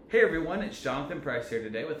Hey everyone, it's Jonathan Price here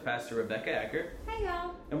today with Pastor Rebecca Acker. Hey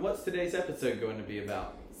y'all. And what's today's episode going to be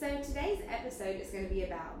about? So today's episode is going to be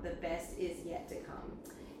about the best is yet to come.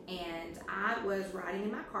 And I was riding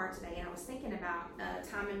in my car today and I was thinking about a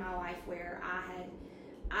time in my life where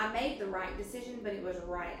I made the right decision, but it was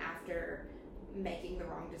right after making the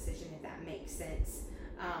wrong decision, if that makes sense.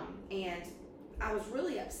 And I was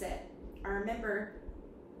really upset. I remember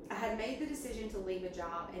I had made the decision to leave a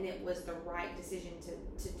job, and it was the right decision to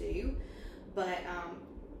do, but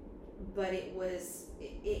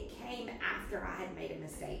it came after I had made a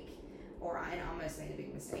mistake, or I almost made a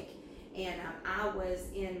big mistake. And I was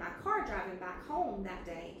in my car driving back home that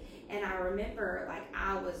day, and I remember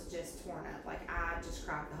I was just torn up. I just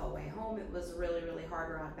cried the whole way home. It was a really, really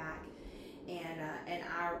hard ride back, and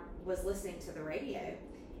I was listening to the radio.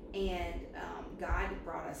 And God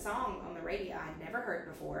brought a song on the radio I'd never heard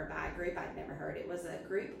before by a group I'd never heard. It was a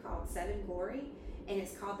group called Seven Glory, and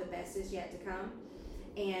it's called The Best Is Yet to Come.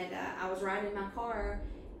 And I was riding in my car,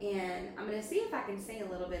 and I'm going to see if I can sing a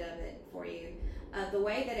little bit of it for you. The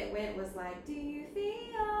way that it went was like, do you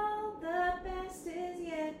feel the best is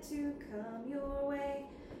yet to come your way?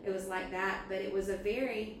 It was like that, but it was a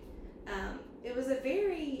very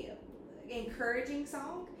encouraging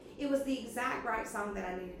song. It was the exact right song that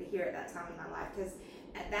I needed to hear at that time in my life, because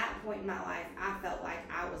at that point in my life, I felt like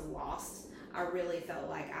I was lost. I really felt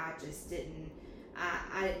like I just didn't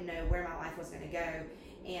know where my life was going to go.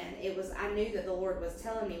 And I knew that the Lord was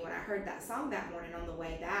telling me when I heard that song that morning on the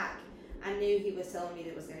way back, I knew He was telling me that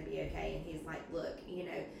it was going to be okay. And He's like, look,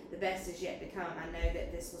 the best is yet to come. I know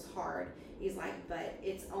that this was hard. He's like, but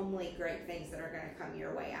it's only great things that are going to come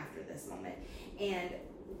your way after this moment. And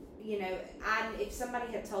if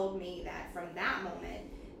somebody had told me that from that moment,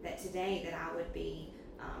 that today that I would be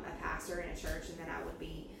a pastor in a church, and that I would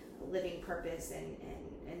be living purpose and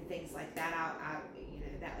things like that,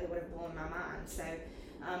 that it would have blown my mind. So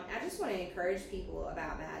I just want to encourage people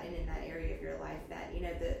about that, and in that area of your life, that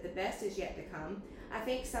the best is yet to come. I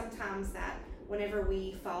think sometimes that whenever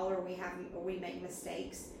we fall or we make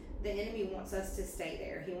mistakes, the enemy wants us to stay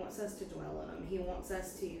there. He wants us to dwell in them. He wants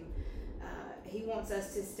us to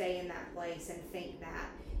stay in that place and think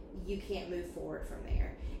that you can't move forward from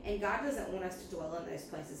there. And God doesn't want us to dwell in those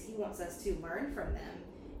places. He wants us to learn from them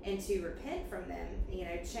and to repent from them,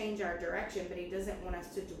 change our direction, but He doesn't want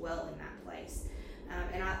us to dwell in that place.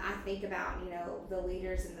 And I think about, the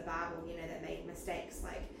leaders in the Bible, that made mistakes,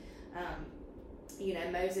 like,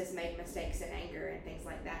 Moses made mistakes in anger and things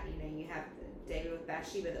like that. You have David with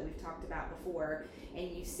Bathsheba that we've talked about before, and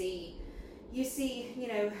you see,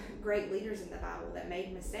 great leaders in the Bible that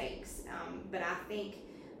made mistakes. But I think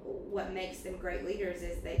what makes them great leaders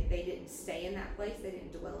is they didn't stay in that place. They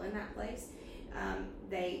didn't dwell in that place.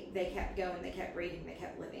 They kept going. They kept reading. They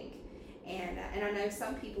kept living. And I know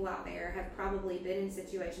some people out there have probably been in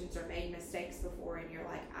situations or made mistakes before, and you're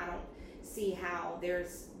like, I don't see how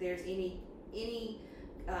there's any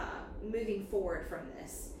moving forward from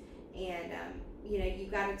this. And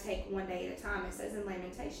you've got to take one day at a time. It says in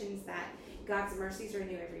Lamentations that God's mercies are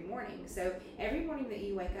new every morning. So every morning that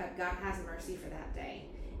you wake up, God has mercy for that day.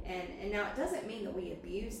 And now it doesn't mean that we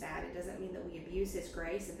abuse that. It doesn't mean that we abuse His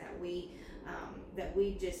grace, and that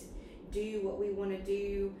we just do what we want to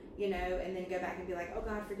do, and then go back and be like, oh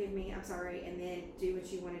God, forgive me, I'm sorry, and then do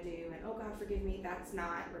what you want to do, and oh God, forgive me. That's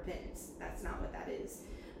not repentance. That's not what that is.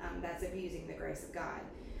 That's abusing the grace of God.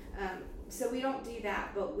 So we don't do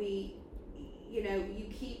that, but you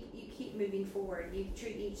keep moving forward. You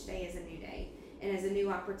treat each day as a new day and as a new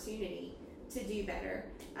opportunity to do better.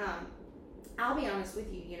 I'll be honest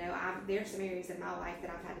with you. There's some areas in my life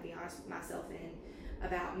that I've had to be honest with myself in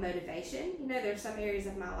about motivation. There's some areas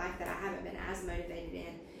of my life that I haven't been as motivated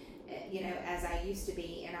in, as I used to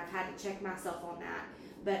be, and I've had to check myself on that.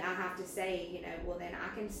 But I have to say, well, then I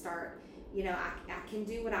can start. I can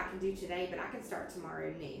do what I can do today, but I can start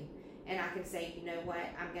tomorrow new. And I can say, you know what,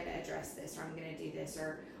 I'm going to address this, or I'm going to do this,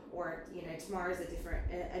 or tomorrow's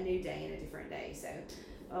a new day and a different day. So,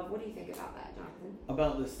 what do you think about that, Jonathan?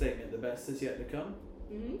 About this statement, the best is yet to come?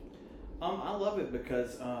 Mm-hmm. I love it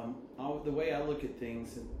because the way I look at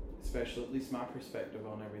things, especially at least my perspective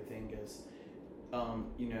on everything is,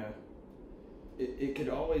 it could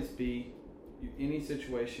always be, any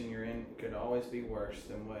situation you're in could always be worse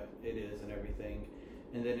than what it is and everything.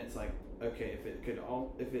 And then it's like, okay, if it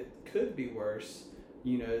could be worse,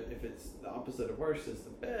 if it's the opposite of worse is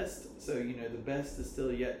the best. So, the best is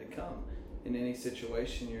still yet to come in any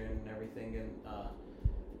situation you're in and everything. And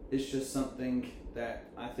it's just something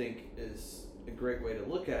that I think is a great way to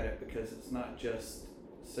look at it, because it's not just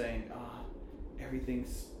saying,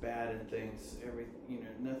 everything's bad and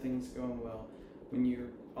nothing's going well. When you're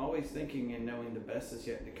always thinking and knowing the best is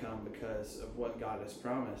yet to come because of what God has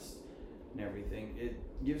promised and everything, it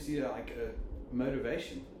gives you like a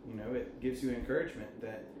motivation. It gives you encouragement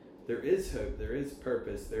that there is hope, there is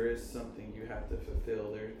purpose, there is something you have to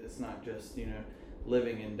fulfill. It's not just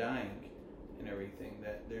living and dying and everything.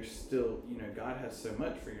 That there's still God has so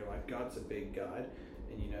much for your life. God's a big God,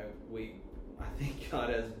 and I think God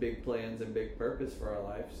has big plans and big purpose for our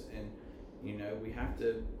lives, and we have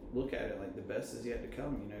to look at it like the best is yet to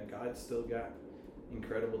come. God's still got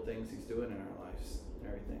incredible things He's doing in our lives and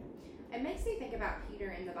everything. It makes me think about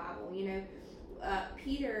Peter in the Bible.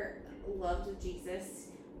 Peter loved Jesus,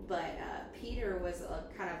 but Peter was a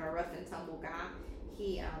kind of a rough and tumble guy.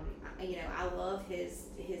 He, I love his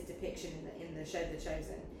depiction in the show The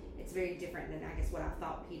Chosen. It's very different than I guess what I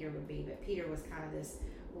thought Peter would be. But Peter was kind of this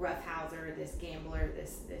roughhouser, this gambler,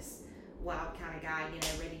 this wild kind of guy,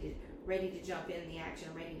 ready to jump in the action,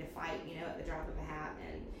 ready to fight, at the drop of a hat.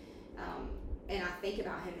 And I think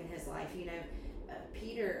about him in his life.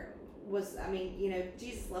 Peter was,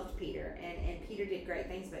 Jesus loved Peter, and Peter did great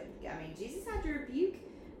things, but Jesus had to rebuke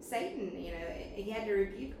Satan. He had to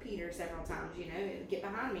rebuke Peter several times. Get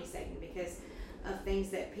behind me, Satan, because of things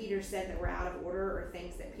that Peter said that were out of order or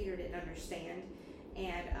things that Peter didn't understand.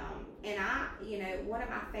 And I, one of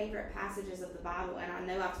my favorite passages of the Bible, and I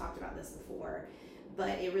know I've talked about this before,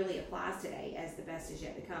 but it really applies today as the best is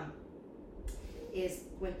yet to come, is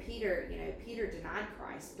when Peter denied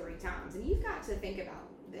Christ 3 times. And you've got to think about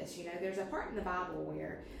this. There's a part in the Bible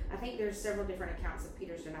where I think there's several different accounts of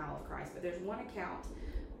Peter's denial of Christ, but there's one account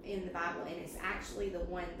in the Bible, and it's actually the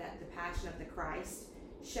one that the Passion of the Christ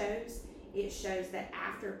shows. It shows that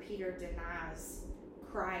after Peter denies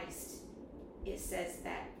Christ, it says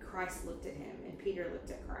that Christ looked at him and Peter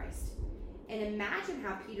looked at Christ. And imagine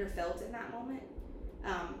how Peter felt in that moment,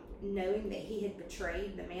 knowing that he had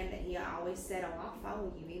betrayed the man that he always said, "Oh, I'll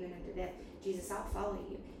follow you even unto death. Jesus, I'll follow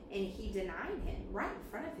you." And he denied him right in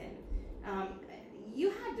front of him.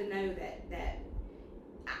 You had to know that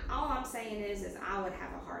all I'm saying is I would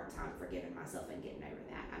have a hard time forgiving myself and getting over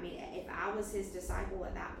that. If I was his disciple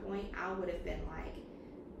at that point, I would have been like,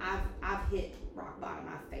 I've hit rock bottom.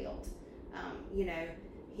 I've failed.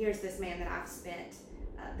 Here's this man that I've spent,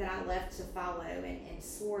 that I left to follow and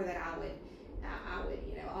swore that I would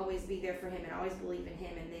always be there for him and always believe in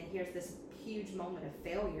him. And then here's this huge moment of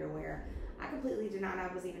failure where I completely denied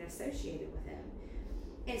I was even associated with him.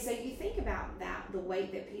 And so you think about that, the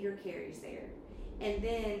weight that Peter carries there. And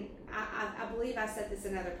then I believe I said this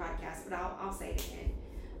in another podcast, but I'll say it again.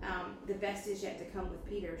 The best is yet to come with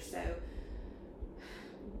Peter. So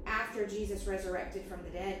after Jesus resurrected from the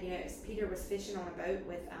dead, Peter was fishing on a boat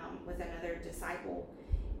with another disciple,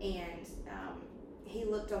 and he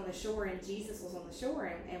looked on the shore, and Jesus was on the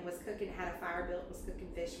shore and was cooking, had a fire built, was cooking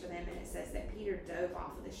fish for them. And it says that Peter dove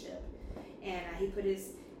off of the ship, and he put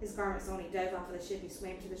his garments on. He dove off of the ship. He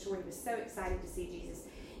swam to the shore. He was so excited to see Jesus.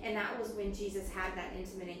 And that was when Jesus had that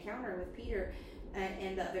intimate encounter with Peter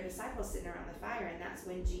and the other disciples sitting around the fire. And that's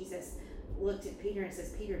when Jesus looked at Peter and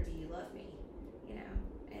says, "Peter, do you love me?"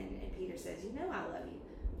 And Peter says, "I love you.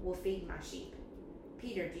 Well, feed my sheep."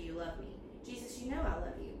 "Peter, do you love me?" "Jesus, I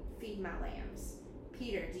love you. Feed my lambs."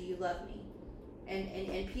 "Peter, do you love me?"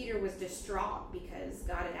 And Peter was distraught because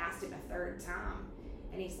God had asked him a 3rd time.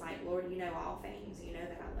 And he's like, "Lord, you know all things. You know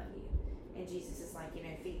that I love you." And Jesus is like,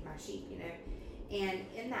 "Feed my sheep, And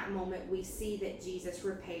in that moment, we see that Jesus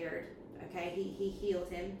repaired, okay? He healed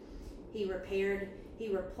him. He repaired,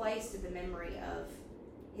 he replaced the memory of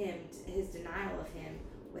him, his denial of him,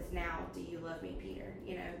 with "Now, do you love me, Peter?"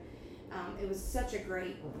 It was such a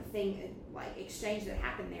great thing, like exchange that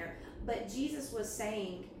happened there. But Jesus was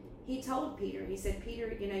saying, he told Peter, he said, "Peter,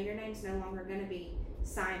 your name's no longer going to be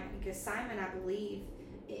Simon," because Simon, I believe,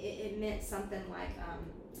 it meant something like,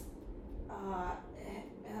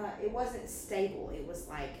 it wasn't stable. It was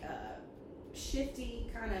like shifty,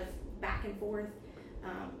 kind of back and forth.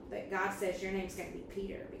 But God says your name's going to be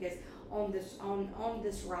Peter, because on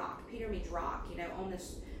this rock, Peter means rock. On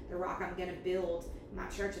the rock I'm going to build my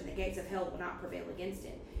church, and the gates of hell will not prevail against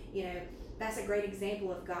it. That's a great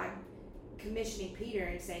example of God commissioning Peter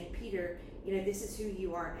and saying, "Peter, this is who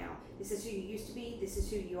you are now. This is who you used to be. This is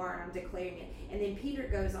who you are, and I'm declaring it." And then Peter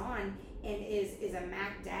goes on and is a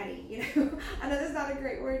Mac Daddy. I know that's not a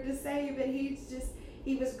great word to say, but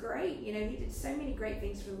he was great. He did so many great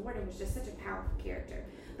things for the Lord and was just such a powerful character.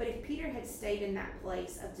 But if Peter had stayed in that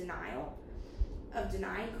place of denial, of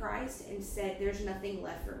denying Christ, and said, "There's nothing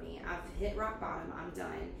left for me. I've hit rock bottom. I'm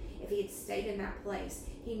done." If he had stayed in that place,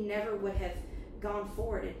 he never would have gone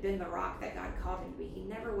forward and been the rock that God called him to be. He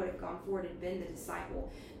never would have gone forward and been the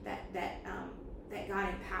disciple that God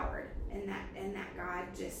empowered and that God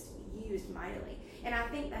just used mightily. And I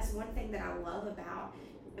think that's one thing that I love about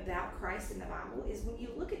Christ in the Bible is when you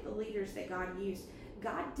look at the leaders that God used,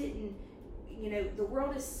 God didn't, the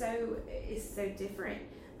world is so different,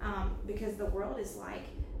 because the world is like,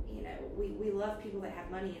 we love people that have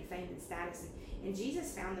money and fame and status, and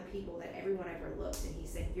Jesus found the people that everyone overlooked, and he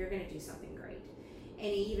said, you're going to do something great. And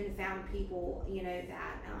he even found people, that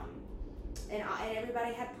and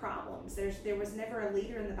everybody had problems. There was never a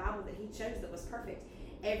leader in the Bible that he chose that was perfect.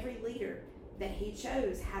 Every leader that he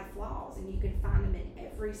chose had flaws, and you can find them in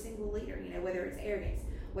every single leader, whether it's arrogance,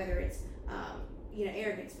 whether it's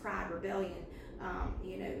arrogance, pride, rebellion.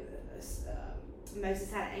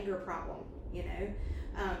 Moses had an anger problem.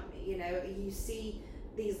 You see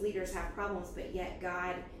these leaders have problems, but yet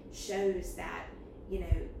God shows that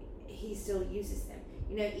he still uses them.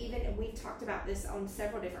 Even, and we've talked about this on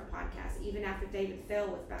several different podcasts, even after David fell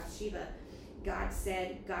with Bathsheba, God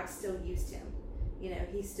said God still used him.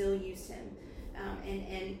 He still used him.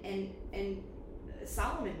 And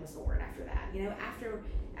Solomon was born after that.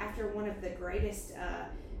 After one of the greatest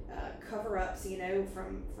cover-ups,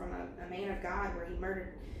 from a man of God, where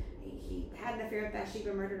he had an affair with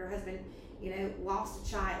Bathsheba, murdered her husband, lost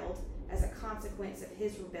a child as a consequence of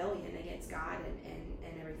his rebellion against God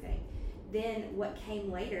and everything. Then what came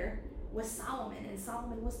later was Solomon, and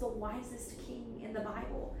Solomon was the wisest king in the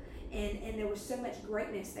Bible. And there was so much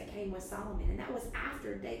greatness that came with Solomon, and that was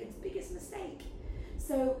after David's biggest mistake.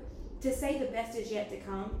 So to say the best is yet to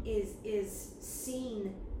come is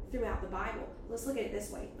seen throughout the Bible. Let's look at it this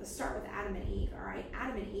way. Let's start with Adam and Eve, all right?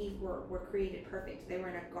 Adam and Eve were created perfect. They were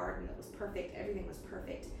in a garden that was perfect. Everything was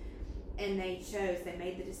perfect. And they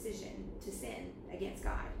made the decision to sin against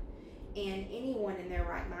God. And anyone in their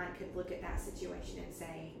right mind could look at that situation and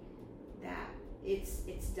say that it's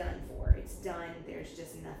done for. It's done. There's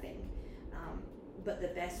just nothing. But the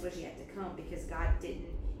best was yet to come, because God didn't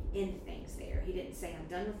end things there. He didn't say, I'm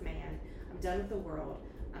done with man. I'm done with the world.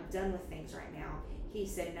 I'm done with things right now. He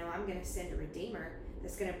said, no, I'm going to send a Redeemer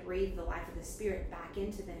that's going to breathe the life of the Spirit back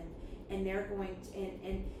into them, and they're going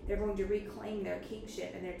to reclaim their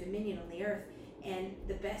kingship and their dominion on the earth. And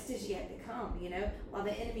the best is yet to come. While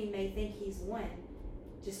the enemy may think he's won,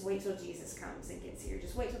 just wait till Jesus comes and gets here.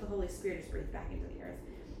 Just wait till the Holy Spirit is breathed back into the earth.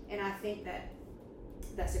 And I think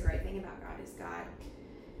that's a great thing about God, is God,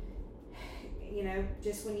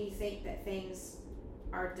 just when you think that things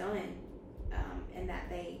are done, and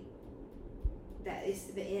that it's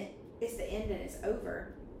the end and it's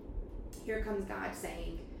over, here comes God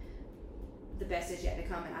saying, the best is yet to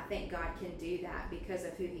come. And I think God can do that because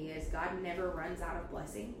of who he is. God never runs out of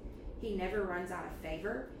blessing. He never runs out of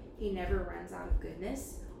favor. He never runs out of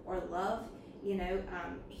goodness or love. He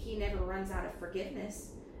never runs out of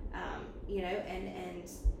forgiveness.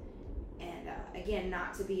 Again,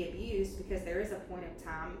 not to be abused, because there is a point of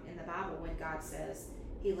time in the Bible when God says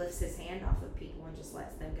he lifts his hand off of people and just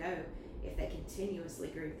lets them go if they continuously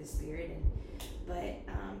grieve the Spirit.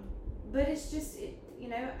 But it's just,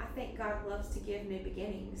 I think God loves to give new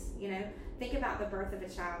beginnings. Think about the birth of a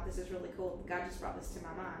child. This is really cool. God just brought this to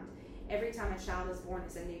my mind. Every time a child is born,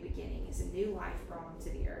 it's a new beginning. It's a new life brought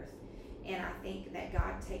onto the earth. And I think that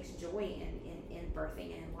God takes joy in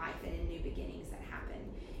birthing and in life and in new beginnings that happen.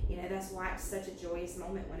 That's why it's such a joyous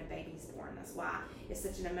moment when a baby's born. That's why it's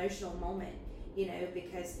such an emotional moment,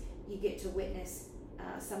 because you get to witness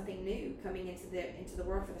something new coming into the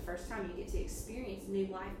world for the first time. You get to experience new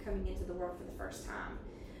life coming into the world for the first time.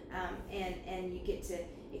 And you get to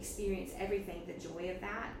experience everything, the joy of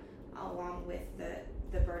that, along with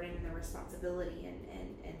the burden and the responsibility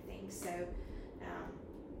and things. So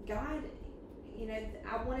God,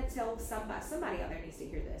 I want to tell somebody out there needs to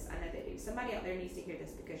hear this. I know they do. Somebody out there needs to hear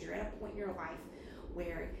this, because you're at a point in your life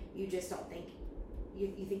where you just don't think,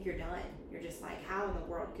 you think you're done. You're just like, how in the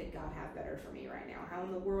world could God have better for me right now? How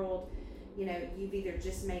in the world, you've either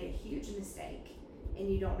just made a huge mistake and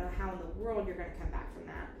you don't know how in the world you're going to come back from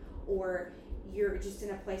that, or you're just in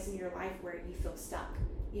a place in your life where you feel stuck.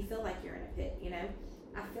 You feel like you're in a pit,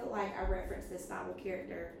 I feel like I reference this Bible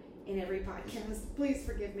character in every podcast. Please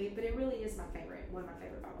forgive me, but it really is one of my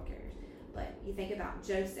favorite Bible characters. But you think about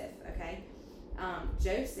Joseph, okay?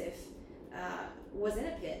 Joseph was in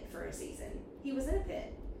a pit for a season. He was in a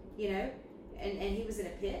pit, and he was in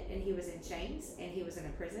a pit, and he was in chains, and he was in a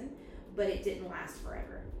prison, but it didn't last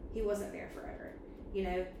forever. He wasn't there forever.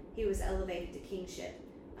 He was elevated to kingship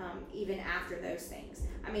even after those things.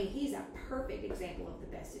 I mean, he's a perfect example of the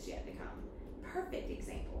best is yet to come. Perfect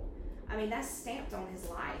example. I mean, that's stamped on his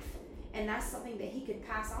life, and that's something that he could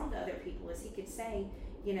pass on to other people, is he could say,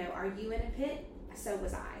 are you in a pit? So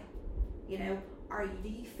was I. Do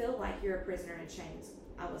you feel like you're a prisoner in chains?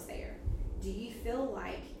 I was there. Do you feel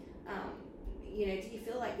like, do you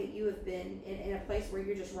feel like that you have been in a place where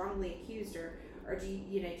you're just wrongly accused, or do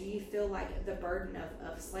you feel like the burden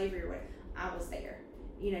of slavery? Or what? I was there.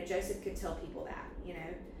 Joseph could tell people that.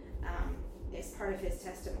 It's part of his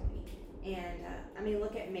testimony. And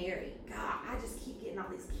look at Mary. God, I just keep getting all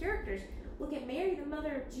these characters. Look at Mary, the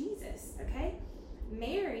mother of Jesus. Okay,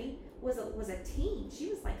 Mary was a teen. She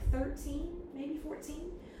was like 13, maybe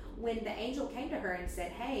 14, when the angel came to her and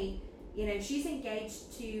said, "Hey, she's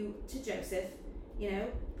engaged to Joseph.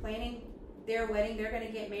 Planning their wedding. They're going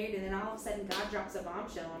to get married, and then all of a sudden, God drops a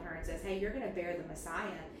bombshell on her and says, "Hey, you're going to bear the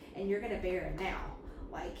Messiah, and you're going to bear him now,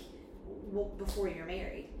 before you're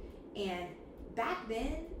married." And back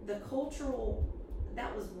then, the cultural,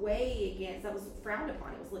 that was frowned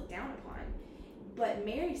upon. It was looked down upon. But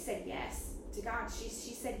Mary said yes to God. She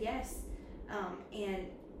said yes, and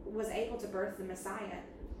was able to birth the Messiah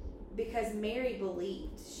because Mary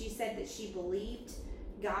believed. She said that she believed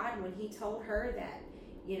God when he told her that,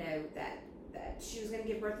 that she was going to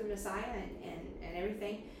give birth to the Messiah and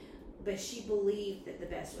everything. But she believed that the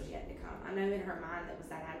best was yet to come. I know in her mind that was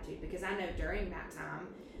that attitude, because I know during that time,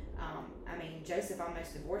 Joseph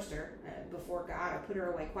almost divorced her before God, or put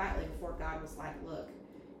her away quietly before God was like, "Look,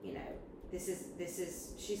 this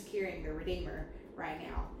is she's carrying the Redeemer right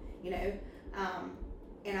now."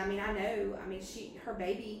 Her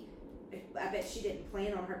baby, I bet she didn't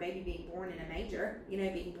plan on her baby being born in a manger,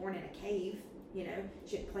 being born in a cave.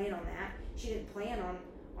 She didn't plan on that. She didn't plan on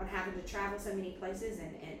having to travel so many places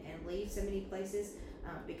and leave so many places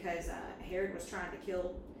because Herod was trying to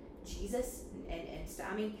kill Jesus and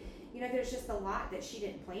stuff. There's just a lot that she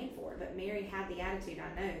didn't plan for. But Mary had the attitude,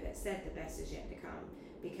 I know, that said the best is yet to come,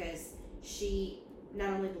 because she not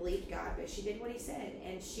only believed God, but she did what he said.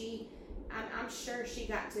 And I'm sure she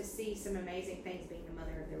got to see some amazing things, being the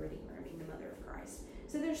mother of the Redeemer, being the mother of Christ.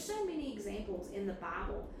 So there's so many examples in the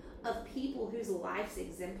Bible of people whose lives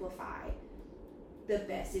exemplify the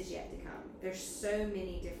best is yet to come. There's so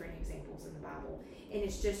many different examples in the Bible, and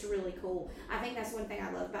it's just really cool. I think that's one thing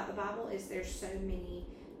I love about the Bible, is there's so many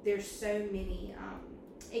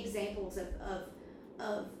examples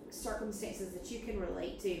of circumstances that you can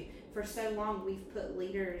relate to. For so long, we've put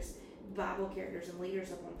leaders, Bible characters, and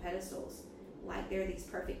leaders up on pedestals like they're these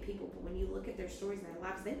perfect people. But when you look at their stories and their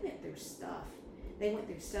lives, they went through stuff. They went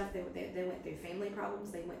through family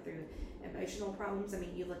problems. They went through emotional problems.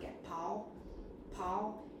 You look at Paul.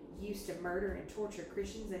 Paul used to murder and torture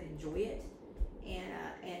Christians and enjoy it,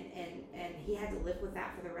 and he had to live with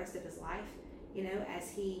that for the rest of his life.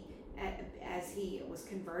 As he was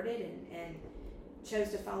converted and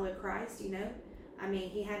chose to follow Christ. He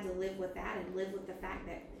had to live with that, and live with the fact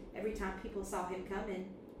that every time people saw him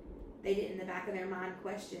coming, they did in the back of their mind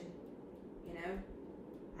question,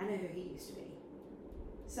 I know who he used to be.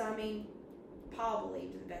 So Paul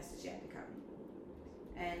believed the best is yet to come.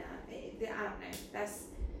 And I don't know. That's,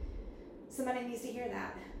 somebody needs to hear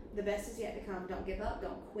that. The best is yet to come. Don't give up.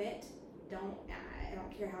 Don't quit. I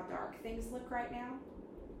don't care how dark things look right now.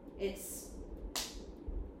 It's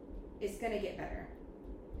going to get better.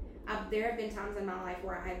 There have been times in my life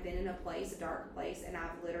where I have been in a dark place, and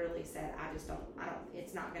I've literally said, I don't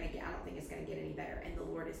think it's going to get any better. And the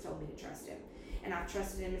Lord has told me to trust him. And I've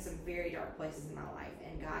trusted him in some very dark places in my life.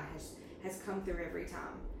 And God has come through every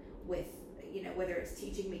time with, whether it's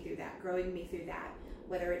teaching me through that, growing me through that,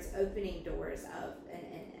 whether it's opening doors of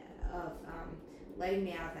letting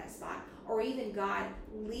me out of that spot, or even God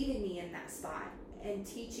leaving me in that spot and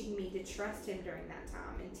teaching me to trust him during that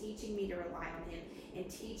time, and teaching me to rely on him, and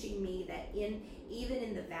teaching me that even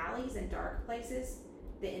in the valleys and dark places,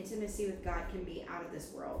 the intimacy with God can be out of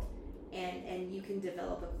this world, and you can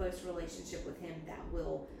develop a close relationship with him that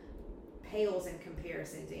pales in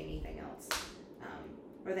comparison to anything else,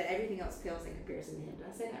 or that everything else pales in comparison to him. Did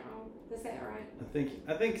I say that wrong? Did I say that right?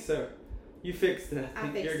 I think so. You fixed it. I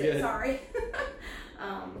fixed it. Good. Sorry.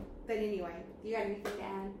 But anyway, you got anything to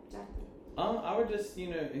add, Jonathan? I would just,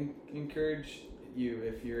 encourage you,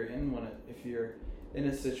 if you're in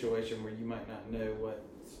a situation where you might not know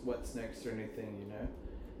what's next or anything,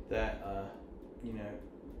 that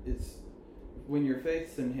it's when your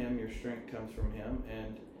faith's in him, your strength comes from him,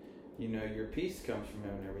 and your peace comes from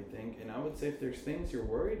him and everything. And I would say, if there's things you're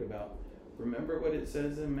worried about, remember what it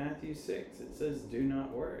says in Matthew 6. It says, "Do not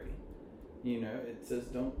worry." It says,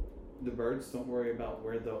 the birds don't worry about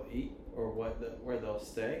where they'll eat or where they'll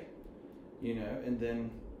stay. And then,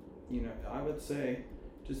 I would say,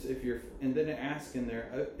 just and then ask in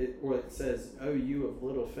there, it says, "Oh, you of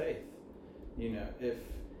little faith."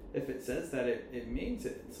 If it says that, it means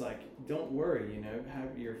it. It's like, don't worry,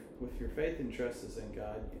 with your faith and trust is in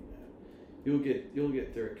God, you'll get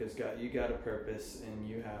through it because God, you got a purpose and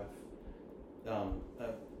you have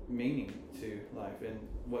a meaning to life and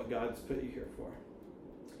what God's put you here for.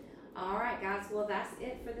 All right, guys. Well, that's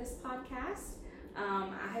it for this podcast.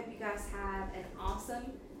 I hope you guys have an awesome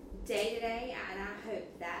day today, and I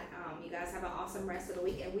hope that you guys have an awesome rest of the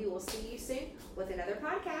week, and we will see you soon with another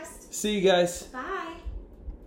podcast. See you guys. Bye.